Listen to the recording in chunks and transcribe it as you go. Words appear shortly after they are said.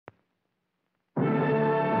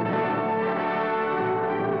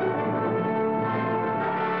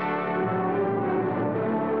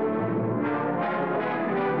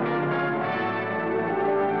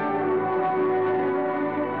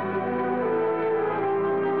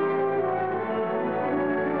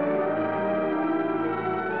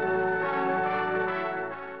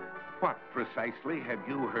What precisely have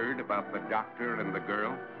you heard about the doctor and the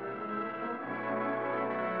girl?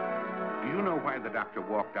 Do you know why the doctor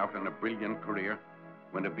walked out on a brilliant career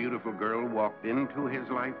when a beautiful girl walked into his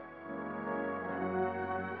life?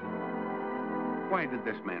 Why did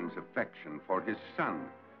this man's affection for his son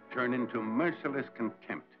turn into merciless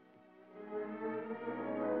contempt?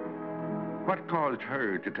 What caused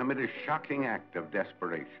her to commit a shocking act of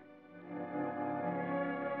desperation?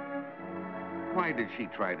 Why did she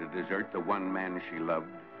try to desert the one man she loved?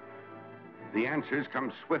 The answers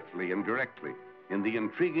come swiftly and directly in the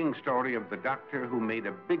intriguing story of the doctor who made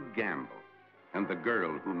a big gamble and the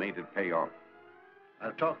girl who made it pay off.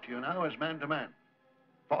 I'll talk to you now as man to man.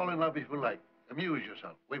 Fall in love if you like. Amuse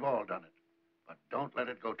yourself. We've all done it. But don't let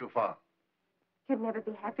it go too far. You'd never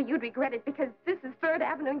be happy. You'd regret it because this is 3rd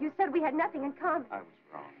Avenue and you said we had nothing in common. I was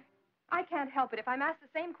wrong. I can't help it if I'm asked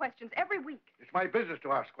the same questions every week. It's my business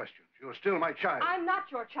to ask questions. You're still my child. I'm not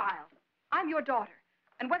your child. I'm your daughter.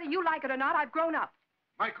 And whether you like it or not, I've grown up.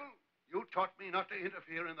 Michael, you taught me not to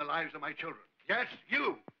interfere in the lives of my children. Yes,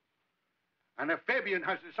 you. And if Fabian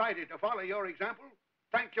has decided to follow your example,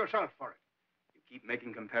 thank yourself for it. You keep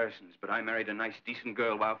making comparisons, but I married a nice, decent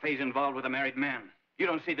girl while Faye's involved with a married man. You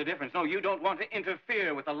don't see the difference. No, you don't want to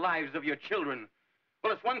interfere with the lives of your children.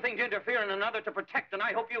 Well, it's one thing to interfere and another to protect, and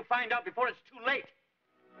I hope you find out before it's too late.